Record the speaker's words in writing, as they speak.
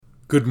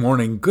Good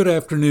morning, good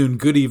afternoon,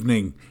 good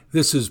evening.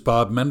 This is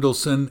Bob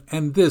Mendelson,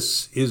 and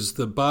this is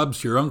the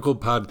Bob's Your Uncle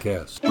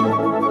podcast.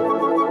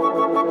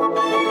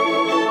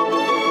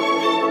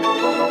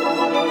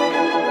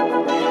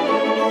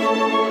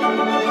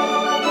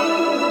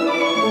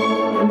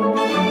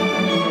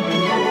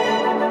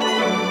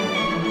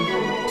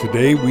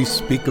 Today we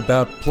speak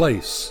about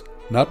place,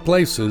 not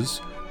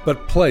places,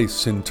 but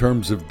place in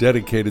terms of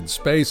dedicated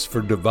space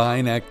for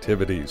divine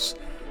activities.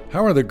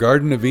 How are the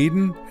Garden of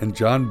Eden and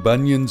John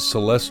Bunyan's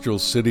Celestial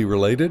City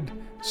related?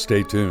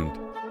 Stay tuned.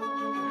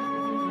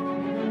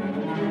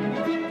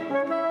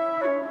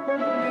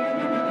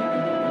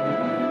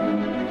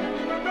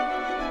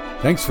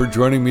 Thanks for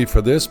joining me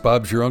for this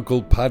Bob's Your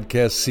Uncle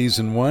podcast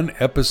season 1,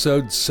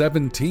 episode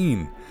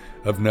 17.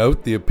 Of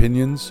note, the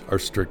opinions are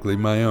strictly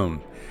my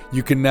own.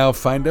 You can now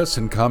find us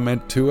and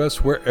comment to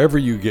us wherever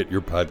you get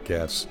your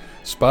podcasts.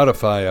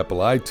 Spotify, Apple,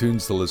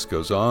 iTunes, the list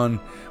goes on.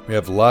 We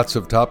have lots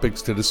of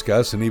topics to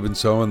discuss, and even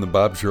so on the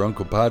Bob's Your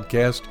Uncle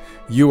podcast,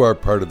 you are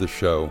part of the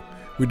show.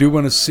 We do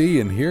want to see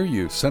and hear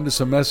you. Send us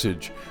a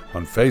message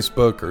on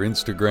Facebook or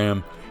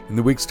Instagram. In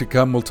the weeks to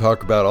come, we'll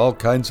talk about all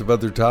kinds of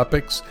other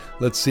topics.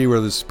 Let's see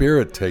where the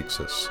Spirit takes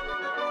us.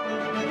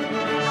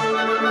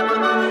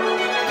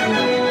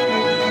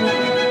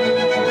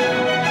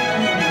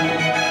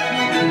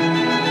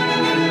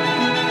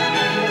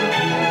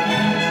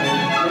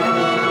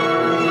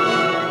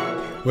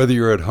 Whether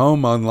you're at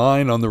home,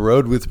 online, on the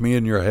road with me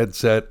in your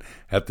headset,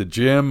 at the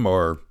gym,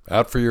 or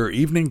out for your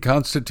evening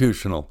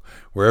constitutional,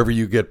 wherever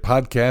you get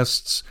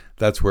podcasts,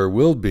 that's where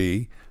we'll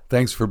be.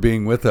 Thanks for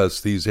being with us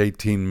these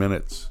 18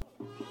 minutes.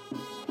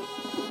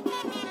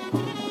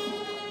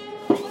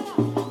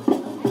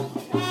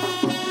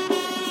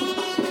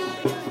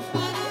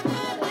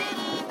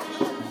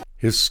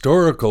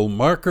 Historical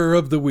Marker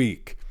of the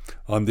Week.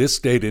 On this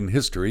date in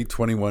history,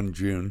 21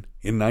 June,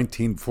 in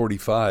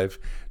 1945,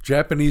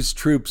 Japanese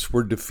troops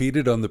were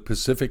defeated on the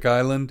Pacific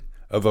island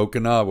of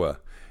Okinawa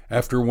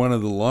after one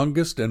of the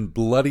longest and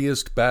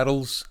bloodiest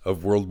battles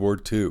of World War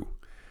II.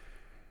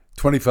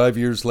 25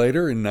 years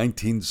later, in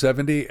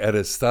 1970, at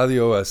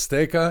Estadio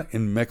Azteca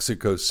in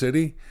Mexico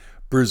City,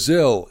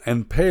 Brazil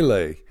and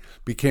Pelé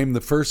became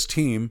the first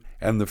team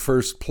and the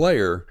first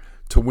player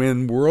to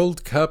win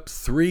World Cup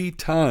 3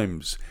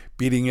 times,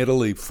 beating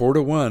Italy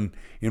 4-1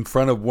 in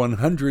front of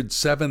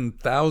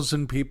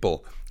 107,000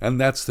 people. And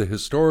that's the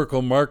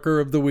historical marker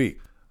of the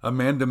week.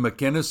 Amanda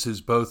McInnes is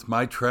both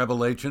my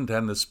travel agent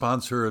and the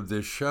sponsor of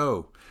this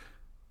show.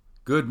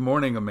 Good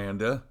morning,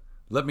 Amanda.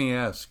 Let me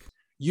ask,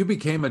 you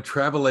became a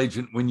travel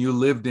agent when you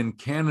lived in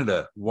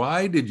Canada.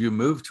 Why did you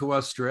move to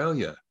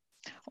Australia?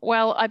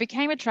 Well, I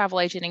became a travel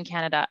agent in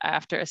Canada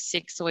after a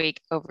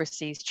 6-week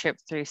overseas trip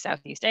through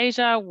Southeast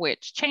Asia,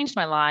 which changed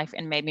my life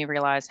and made me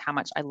realize how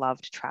much I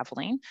loved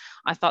traveling.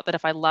 I thought that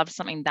if I loved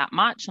something that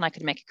much and I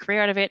could make a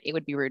career out of it, it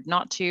would be rude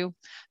not to.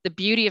 The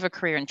beauty of a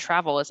career in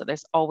travel is that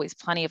there's always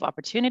plenty of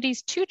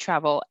opportunities to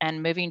travel,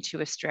 and moving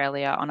to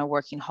Australia on a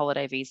working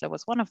holiday visa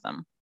was one of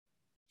them.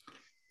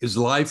 Is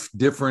life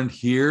different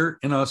here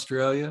in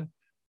Australia?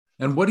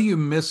 And what do you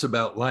miss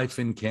about life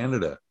in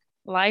Canada?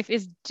 Life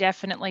is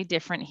definitely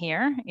different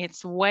here.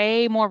 It's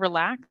way more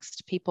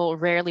relaxed. People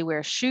rarely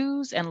wear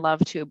shoes and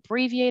love to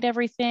abbreviate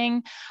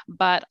everything.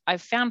 But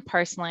I've found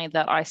personally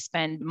that I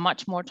spend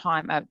much more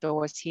time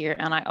outdoors here,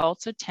 and I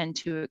also tend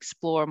to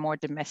explore more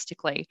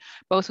domestically,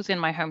 both within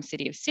my home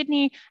city of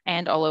Sydney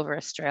and all over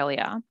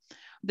Australia.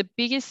 The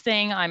biggest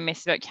thing I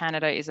miss about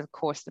Canada is, of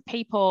course, the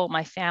people,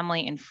 my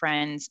family and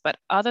friends. But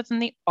other than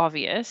the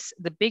obvious,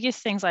 the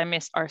biggest things I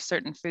miss are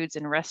certain foods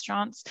and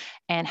restaurants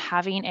and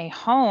having a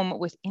home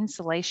with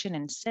insulation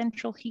and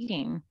central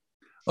heating.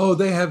 Oh,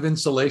 they have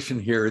insulation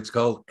here. It's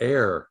called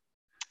air.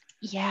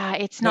 Yeah,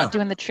 it's not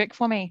doing the trick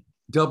for me.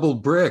 Double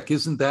brick.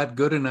 Isn't that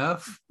good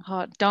enough?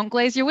 Oh, don't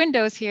glaze your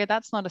windows here.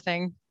 That's not a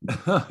thing.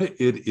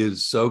 It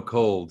is so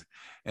cold.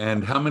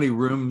 And how many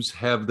rooms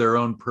have their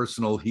own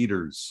personal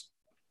heaters?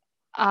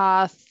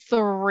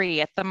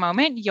 3 at the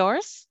moment.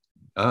 Yours?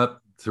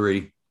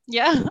 3.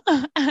 Yeah.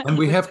 And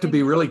we have to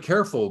be really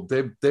careful.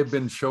 They've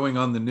been showing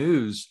on the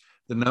news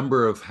the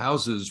number of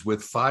houses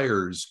with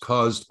fires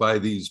caused by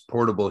these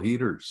portable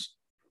heaters.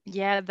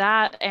 Yeah,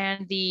 that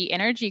and the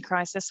energy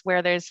crisis,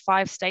 where there's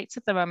 5 states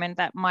at the moment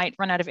that might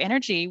run out of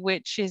energy,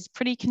 which is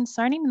pretty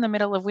concerning in the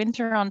middle of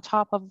winter on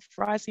top of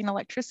rising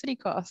electricity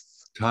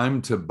costs.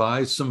 Time to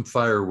buy some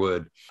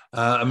firewood.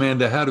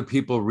 Amanda, how do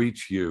people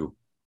reach you?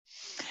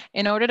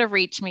 In order to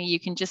reach me,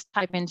 you can just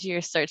type into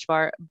your search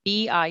bar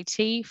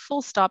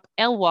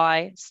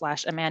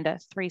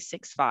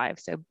bit.ly/Amanda365.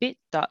 So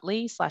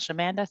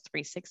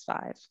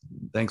bit.ly/Amanda365.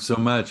 Thanks so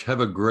much.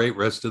 Have a great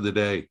rest of the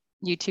day.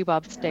 You too,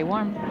 Bob. Stay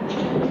warm.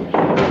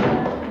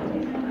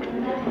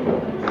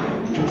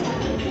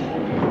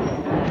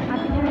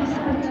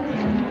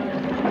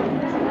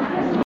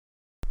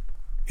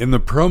 In the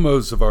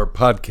promos of our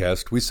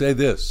podcast, we say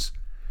this.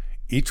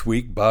 Each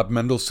week, Bob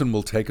Mendelson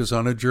will take us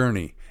on a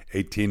journey,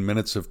 18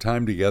 minutes of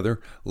time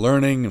together,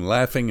 learning and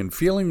laughing and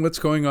feeling what's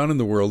going on in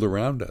the world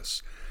around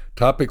us.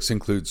 Topics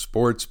include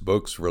sports,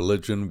 books,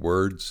 religion,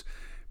 words.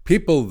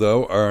 People,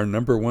 though, are our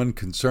number one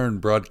concern,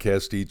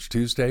 broadcast each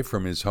Tuesday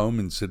from his home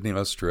in Sydney,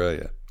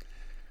 Australia.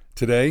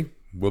 Today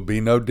will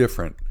be no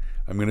different.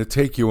 I'm going to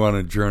take you on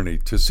a journey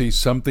to see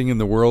something in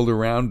the world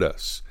around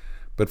us.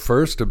 But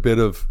first, a bit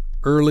of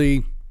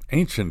early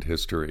ancient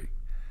history.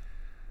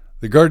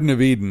 The Garden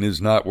of Eden is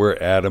not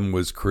where Adam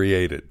was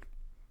created.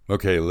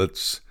 Okay,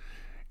 let's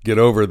get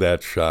over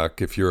that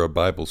shock if you're a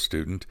Bible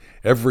student.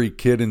 Every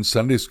kid in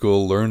Sunday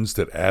school learns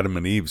that Adam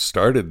and Eve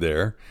started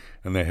there,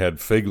 and they had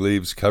fig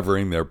leaves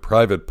covering their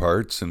private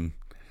parts, and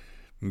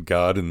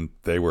God and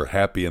they were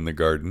happy in the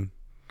garden.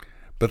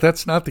 But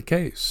that's not the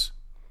case.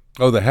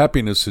 Oh, the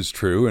happiness is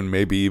true, and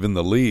maybe even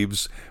the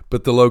leaves,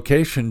 but the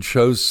location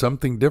shows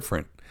something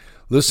different.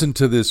 Listen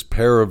to this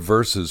pair of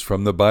verses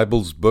from the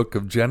Bible's book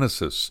of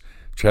Genesis,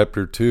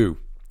 chapter 2.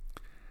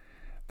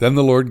 Then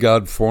the Lord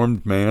God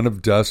formed man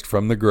of dust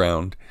from the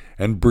ground,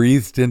 and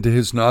breathed into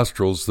his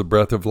nostrils the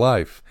breath of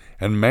life,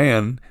 and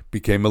man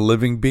became a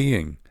living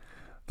being.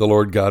 The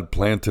Lord God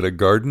planted a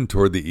garden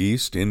toward the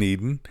east in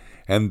Eden,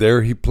 and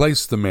there he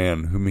placed the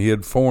man whom he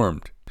had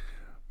formed.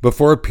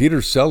 Before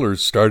Peter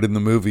Sellers starred in the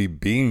movie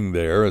Being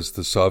There as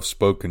the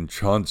soft-spoken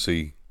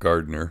Chauncey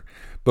Gardner,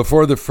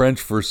 before the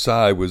French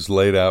Versailles was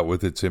laid out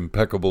with its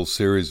impeccable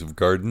series of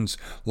gardens,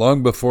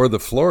 long before the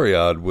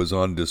Floriade was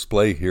on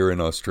display here in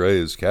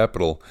Australia's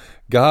capital,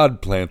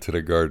 God planted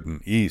a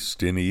garden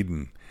east in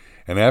Eden.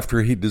 And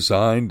after he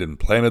designed and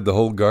planted the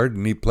whole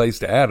garden, he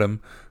placed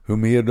Adam,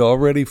 whom he had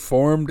already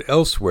formed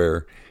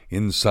elsewhere,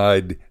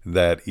 inside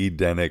that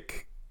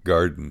Edenic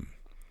garden.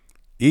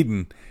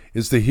 Eden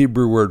is the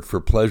Hebrew word for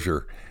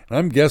pleasure, and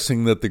I'm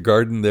guessing that the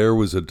garden there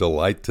was a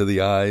delight to the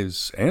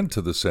eyes and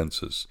to the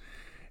senses.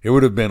 It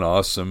would have been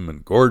awesome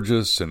and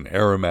gorgeous and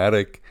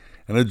aromatic,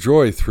 and a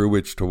joy through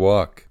which to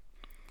walk.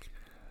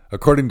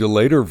 According to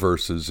later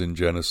verses in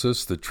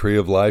Genesis, the tree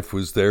of life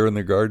was there in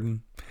the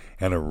garden,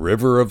 and a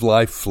river of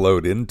life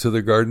flowed into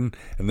the garden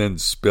and then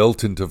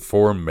spilt into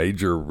 4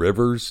 major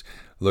rivers.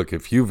 Look,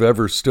 if you've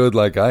ever stood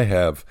like I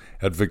have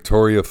at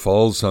Victoria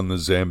Falls on the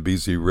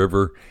Zambezi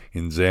River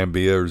in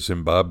Zambia or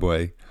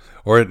Zimbabwe,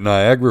 or at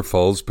Niagara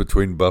Falls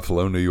between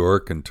Buffalo, New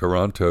York and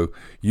Toronto,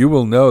 you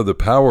will know the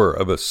power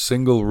of a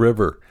single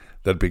river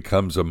that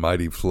becomes a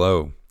mighty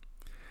flow.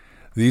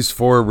 These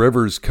 4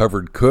 rivers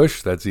covered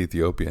Cush, that's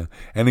Ethiopia,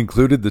 and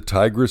included the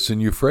Tigris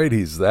and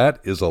Euphrates. That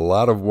is a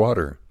lot of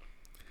water.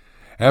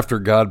 After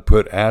God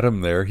put Adam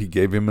there, he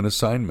gave him an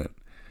assignment,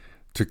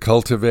 to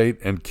cultivate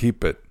and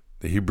keep it.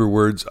 The Hebrew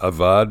words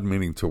avad,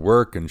 meaning to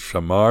work, and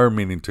shamar,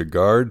 meaning to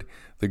guard,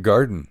 the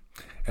garden.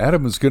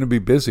 Adam was going to be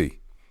busy.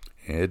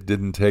 It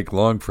didn't take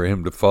long for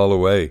him to fall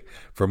away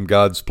from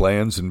God's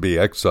plans and be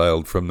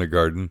exiled from the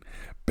garden.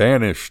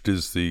 Banished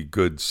is the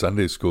good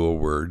Sunday school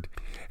word.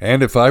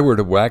 And if I were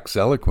to wax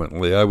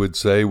eloquently, I would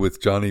say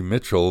with Johnny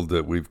Mitchell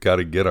that we've got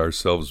to get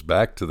ourselves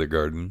back to the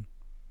garden.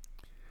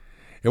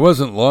 It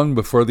wasn't long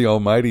before the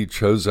Almighty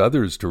chose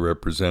others to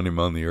represent him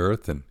on the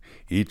earth, and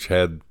each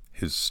had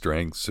his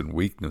strengths and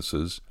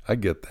weaknesses. I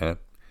get that.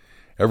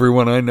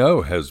 Everyone I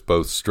know has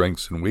both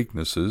strengths and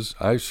weaknesses.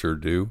 I sure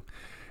do.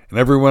 And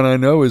everyone I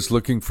know is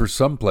looking for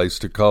some place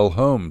to call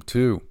home,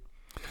 too.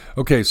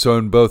 Okay, so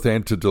in both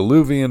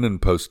antediluvian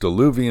and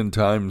post-diluvian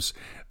times,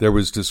 there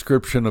was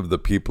description of the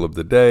people of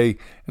the day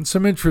and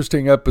some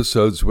interesting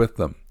episodes with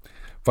them.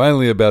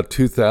 Finally, about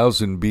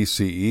 2000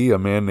 BCE, a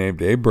man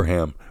named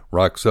Abraham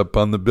rocks up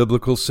on the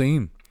biblical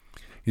scene.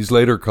 He's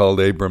later called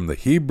Abram the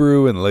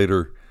Hebrew and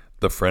later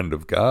the friend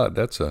of God.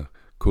 That's a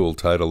cool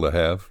title to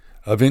have.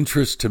 Of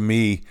interest to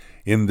me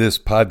in this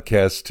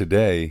podcast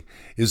today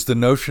is the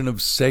notion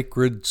of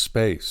sacred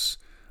space.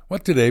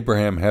 What did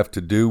Abraham have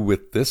to do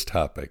with this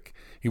topic?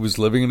 He was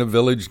living in a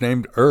village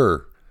named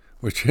Ur,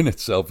 which in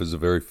itself is a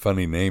very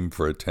funny name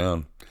for a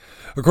town.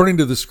 According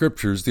to the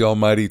scriptures, the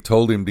Almighty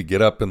told him to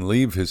get up and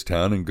leave his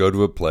town and go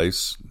to a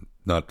place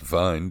not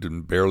defined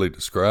and barely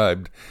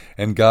described,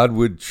 and God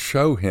would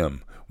show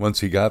him once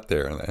he got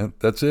there.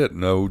 That's it.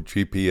 No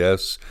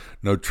GPS,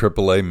 no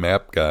AAA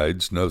map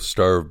guides, no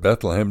Star of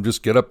Bethlehem.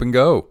 Just get up and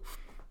go.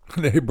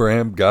 And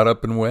Abraham got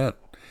up and went.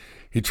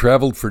 He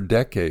traveled for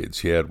decades.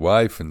 He had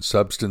wife and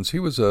substance. He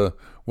was a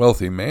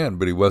wealthy man,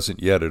 but he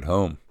wasn't yet at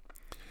home.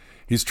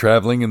 He's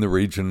traveling in the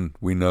region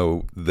we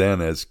know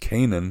then as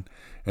Canaan,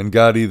 and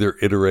God either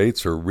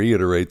iterates or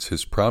reiterates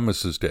his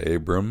promises to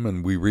Abram,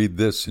 and we read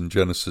this in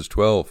Genesis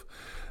 12.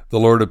 The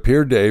Lord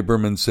appeared to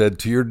Abram and said,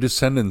 "To your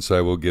descendants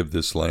I will give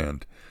this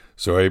land."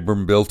 So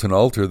Abram built an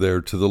altar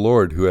there to the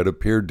Lord who had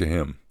appeared to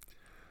him.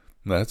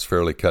 That's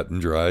fairly cut and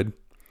dried.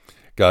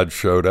 God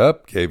showed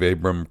up, gave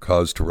Abram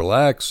cause to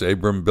relax.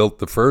 Abram built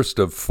the first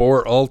of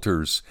 4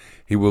 altars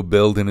he will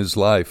build in his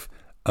life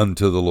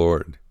unto the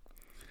Lord.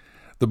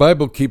 The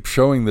Bible keeps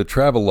showing the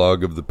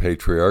travelogue of the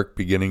patriarch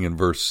beginning in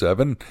verse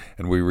 7,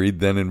 and we read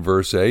then in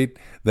verse 8,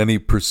 Then he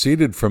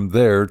proceeded from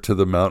there to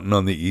the mountain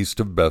on the east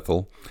of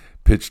Bethel,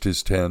 pitched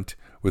his tent,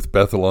 with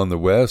Bethel on the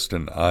west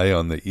and Ai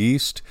on the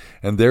east,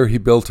 and there he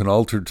built an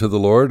altar to the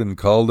Lord and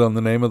called on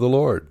the name of the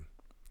Lord.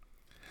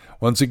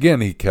 Once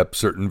again he kept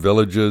certain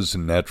villages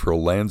and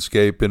natural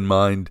landscape in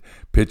mind,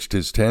 pitched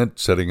his tent,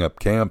 setting up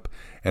camp,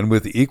 and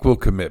with equal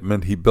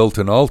commitment he built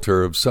an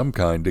altar of some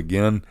kind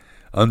again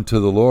unto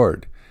the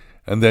Lord,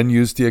 and then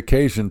used the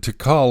occasion to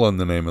call on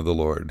the name of the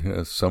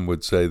Lord. Some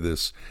would say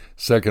this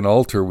second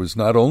altar was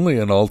not only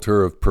an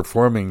altar of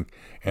performing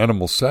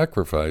animal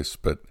sacrifice,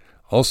 but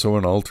also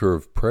an altar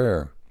of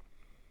prayer.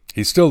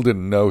 He still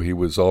didn't know he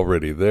was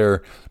already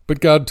there, but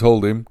God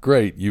told him,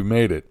 "Great, you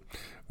made it."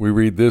 We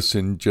read this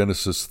in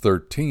Genesis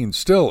 13,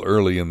 still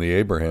early in the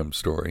Abraham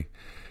story.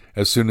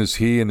 As soon as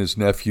he and his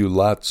nephew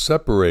Lot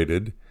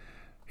separated,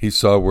 he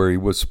saw where he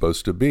was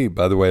supposed to be.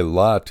 By the way,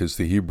 Lot is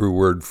the Hebrew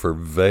word for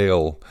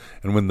veil,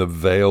 and when the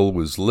veil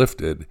was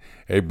lifted,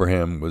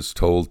 Abraham was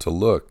told to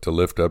look, to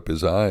lift up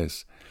his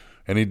eyes.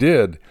 And he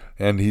did,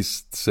 and he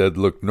said,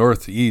 "Look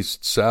north,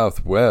 east,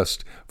 south,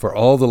 west, for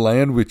all the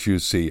land which you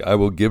see, I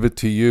will give it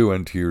to you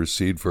and to your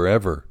seed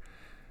forever."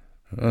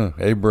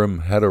 Abram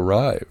had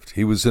arrived.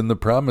 He was in the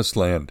promised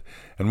land.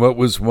 And what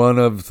was one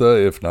of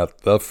the, if not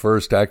the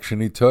first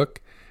action he took?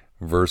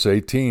 Verse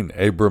 18,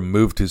 Abram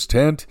moved his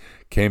tent,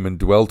 came and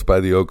dwelt by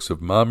the oaks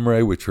of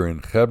Mamre, which are in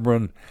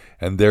Hebron,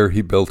 and there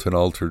he built an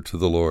altar to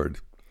the Lord.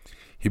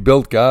 He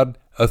built God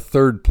a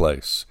third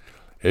place.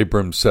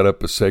 Abram set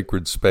up a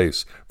sacred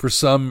space, for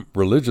some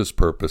religious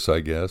purpose,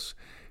 I guess.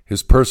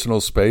 His personal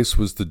space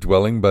was the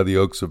dwelling by the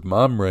oaks of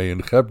Mamre in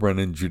Hebron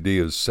in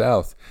Judea's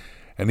south,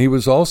 and he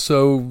was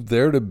also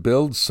there to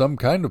build some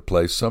kind of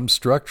place, some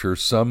structure,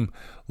 some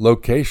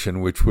location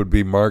which would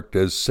be marked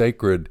as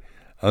sacred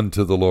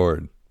unto the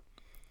Lord.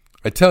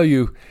 I tell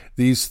you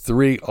these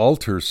three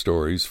altar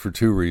stories for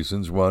two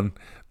reasons. One,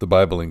 the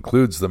Bible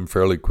includes them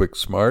fairly quick,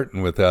 smart,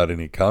 and without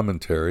any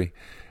commentary.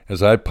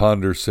 As I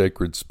ponder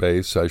sacred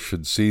space, I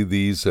should see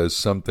these as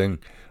something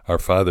our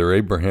father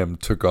Abraham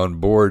took on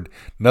board,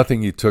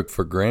 nothing he took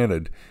for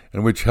granted,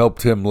 and which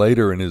helped him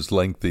later in his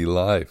lengthy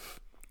life.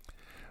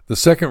 The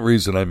second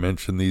reason I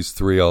mention these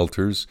three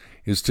altars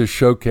is to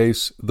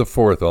showcase the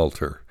fourth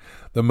altar,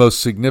 the most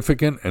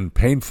significant and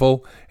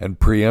painful and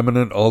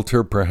preeminent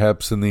altar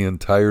perhaps in the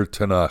entire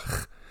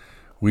Tanakh.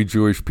 We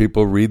Jewish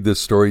people read this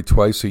story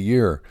twice a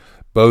year,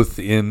 both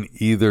in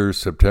either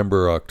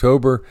September or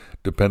October,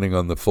 depending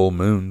on the full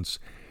moons.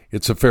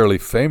 It's a fairly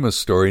famous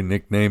story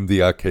nicknamed the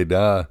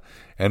Akedah,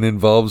 and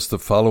involves the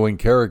following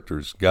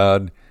characters: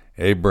 God,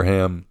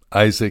 Abraham,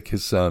 Isaac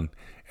his son,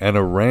 and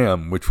a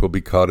ram which will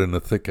be caught in a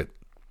thicket.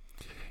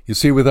 You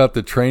see, without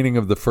the training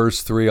of the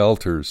first three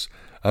altars,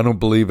 I don't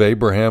believe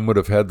Abraham would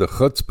have had the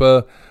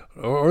chutzpah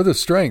or the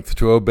strength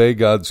to obey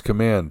God's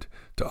command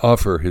to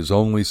offer his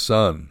only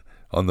son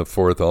on the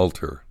fourth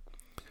altar.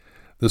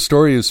 The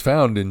story is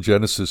found in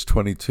Genesis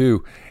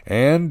 22,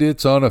 and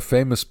it's on a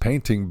famous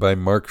painting by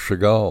Marc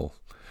Chagall.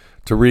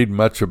 To read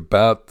much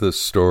about this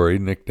story,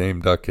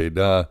 nicknamed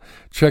Akedah,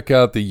 check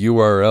out the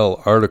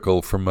URL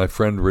article from my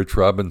friend Rich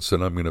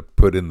Robinson. I'm going to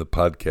put in the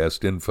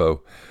podcast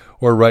info,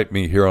 or write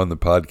me here on the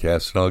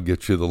podcast and I'll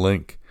get you the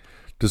link.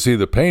 To see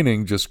the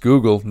painting, just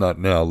Google, not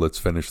now, let's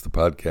finish the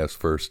podcast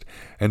first,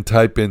 and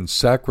type in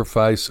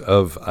Sacrifice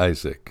of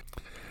Isaac.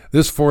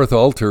 This fourth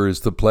altar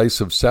is the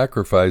place of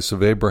sacrifice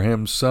of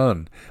Abraham's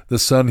son, the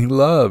son he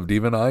loved,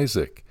 even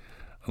Isaac.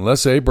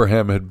 Unless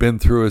Abraham had been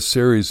through a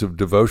series of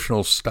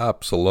devotional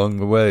stops along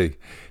the way,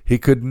 he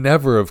could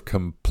never have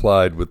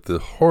complied with the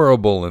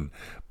horrible and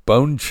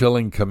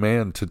bone-chilling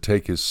command to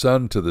take his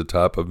son to the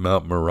top of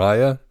Mount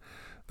Moriah,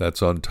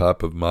 that's on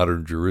top of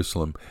modern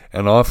Jerusalem,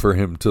 and offer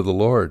him to the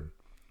Lord.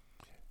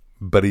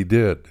 But he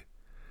did.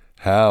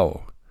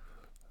 How?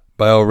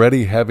 By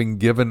already having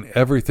given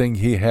everything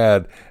he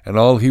had and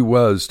all he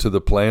was to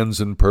the plans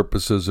and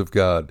purposes of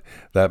God.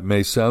 That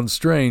may sound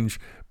strange,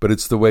 but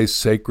it's the way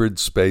sacred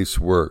space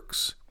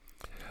works.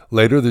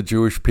 Later, the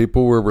Jewish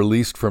people were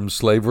released from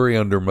slavery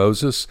under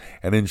Moses,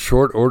 and in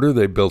short order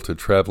they built a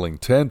traveling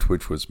tent,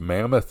 which was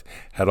mammoth,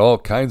 had all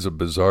kinds of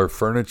bizarre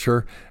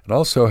furniture, and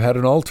also had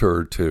an altar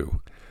or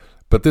two.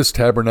 But this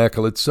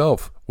tabernacle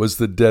itself was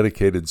the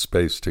dedicated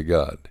space to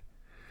God.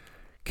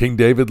 King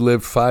David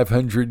lived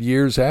 500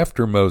 years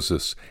after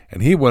Moses,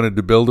 and he wanted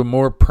to build a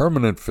more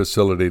permanent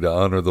facility to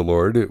honor the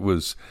Lord. It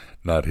was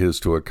not his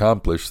to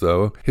accomplish,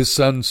 though. His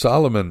son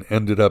Solomon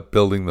ended up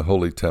building the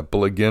Holy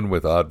Temple, again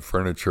with odd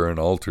furniture and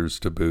altars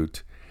to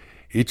boot.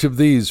 Each of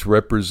these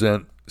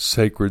represent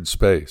sacred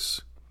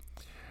space.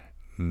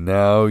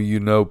 Now you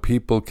know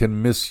people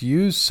can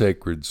misuse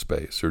sacred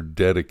space or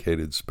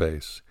dedicated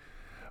space.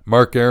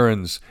 Mark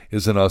Ahrens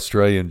is an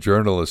Australian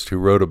journalist who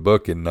wrote a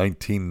book in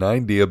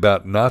 1990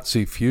 about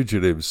Nazi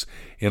fugitives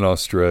in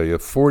Australia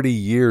 40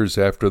 years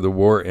after the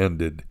war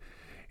ended.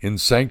 In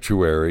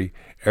Sanctuary,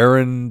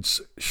 Ahrens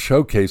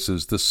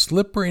showcases the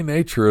slippery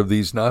nature of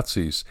these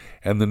Nazis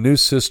and the new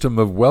system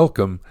of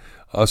welcome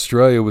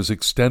Australia was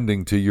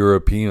extending to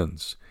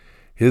Europeans.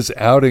 His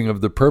outing of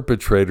the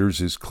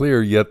perpetrators is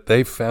clear, yet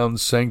they found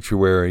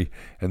sanctuary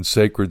and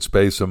sacred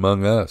space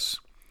among us.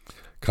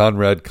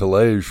 Conrad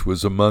Kallej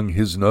was among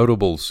his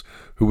notables,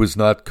 who was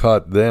not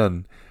caught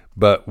then,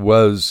 but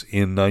was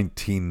in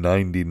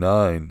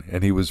 1999,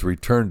 and he was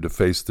returned to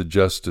face the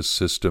justice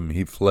system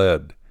he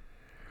fled.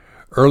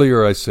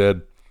 Earlier I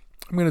said,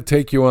 I'm going to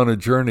take you on a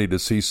journey to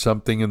see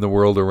something in the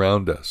world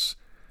around us.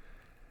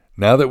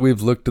 Now that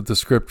we've looked at the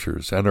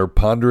scriptures and are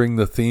pondering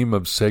the theme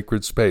of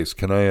sacred space,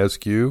 can I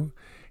ask you,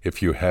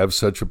 if you have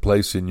such a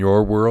place in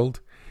your world?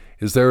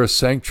 Is there a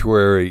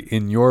sanctuary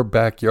in your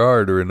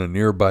backyard or in a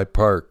nearby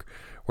park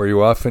where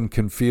you often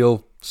can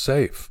feel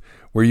safe,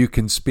 where you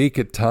can speak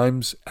at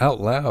times out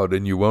loud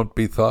and you won't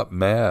be thought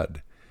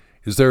mad?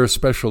 Is there a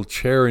special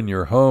chair in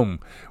your home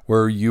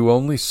where you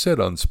only sit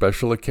on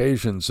special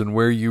occasions and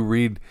where you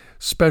read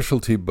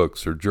specialty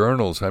books or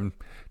journals? I'm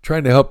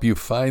trying to help you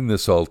find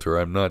this altar.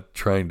 I'm not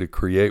trying to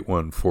create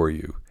one for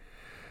you.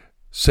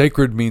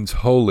 Sacred means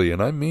holy,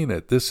 and I mean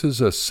it. This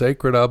is a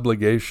sacred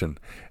obligation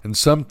and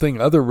something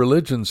other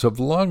religions have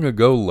long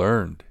ago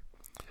learned.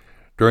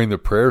 During the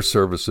prayer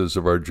services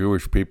of our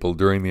Jewish people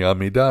during the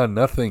Amidah,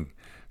 nothing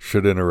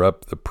should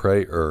interrupt the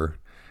prayer.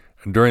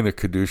 And during the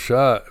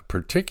Kedusha,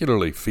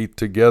 particularly feet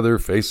together,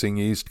 facing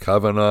east,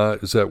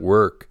 Kavanah is at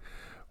work.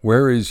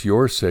 Where is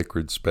your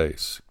sacred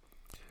space?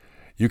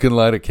 You can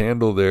light a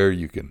candle there.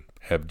 You can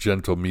have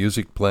gentle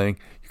music playing.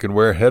 You can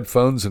wear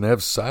headphones and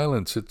have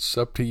silence. It's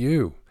up to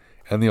you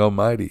and the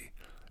Almighty.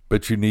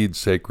 But you need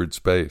sacred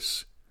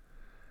space.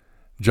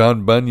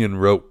 John Bunyan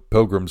wrote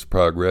Pilgrim's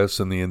Progress,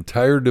 and the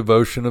entire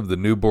devotion of the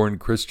newborn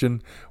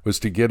Christian was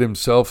to get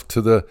himself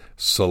to the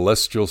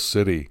celestial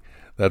city,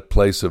 that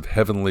place of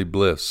heavenly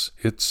bliss.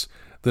 It's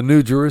the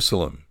New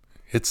Jerusalem.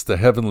 It's the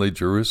heavenly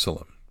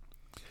Jerusalem.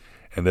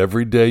 And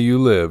every day you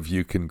live,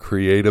 you can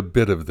create a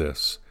bit of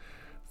this.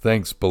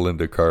 Thanks,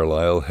 Belinda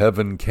Carlisle.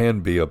 Heaven can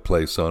be a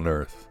place on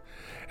earth.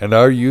 And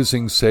our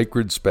using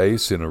sacred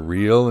space in a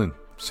real and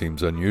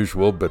seems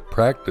unusual but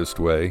practiced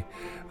way,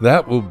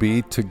 that will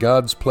be to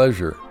God's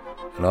pleasure.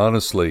 And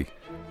honestly,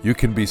 you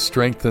can be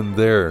strengthened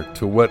there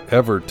to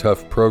whatever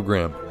tough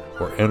program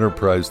or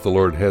enterprise the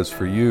Lord has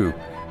for you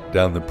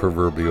down the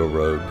proverbial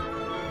road.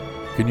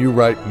 Can you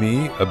write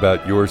me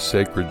about your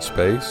sacred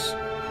space?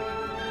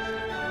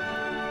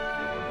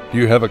 Do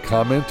you have a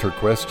comment or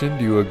question?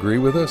 Do you agree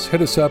with us?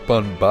 Hit us up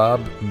on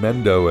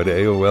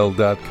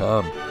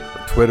bobmendo@aol.com,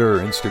 or Twitter or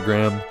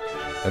Instagram,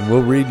 and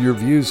we'll read your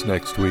views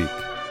next week.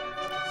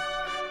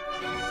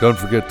 Don't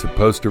forget to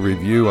post a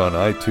review on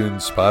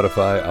iTunes,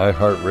 Spotify,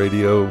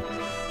 iHeartRadio,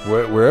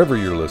 wherever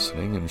you're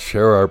listening, and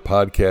share our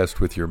podcast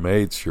with your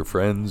mates, your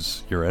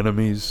friends, your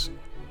enemies.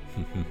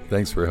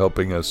 Thanks for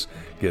helping us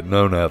get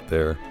known out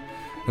there.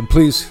 And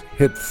please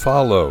hit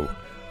follow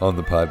on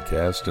the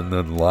podcast and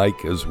then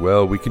like as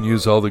well. We can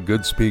use all the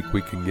good speak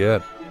we can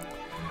get.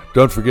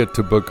 Don't forget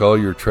to book all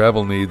your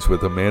travel needs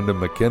with Amanda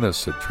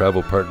McInnes at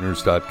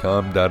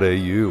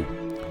travelpartners.com.au.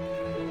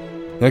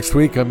 Next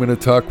week, I'm going to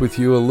talk with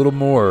you a little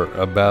more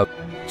about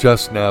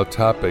just now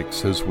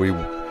topics as we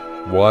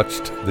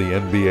watched the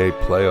NBA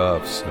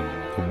playoffs and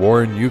the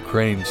war in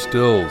Ukraine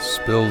still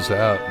spills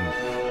out, and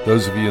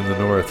those of you in the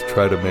north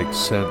try to make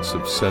sense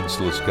of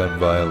senseless gun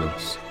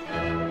violence.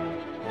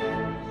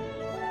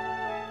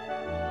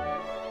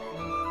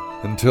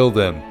 Until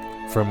then,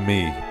 from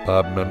me,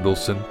 Bob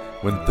Mendelson,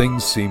 when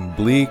things seem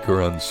bleak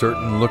or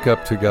uncertain, look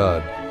up to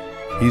God.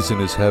 He's in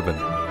his heaven,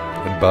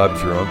 and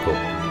Bob's your uncle.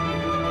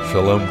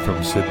 Shalom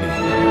from Sydney.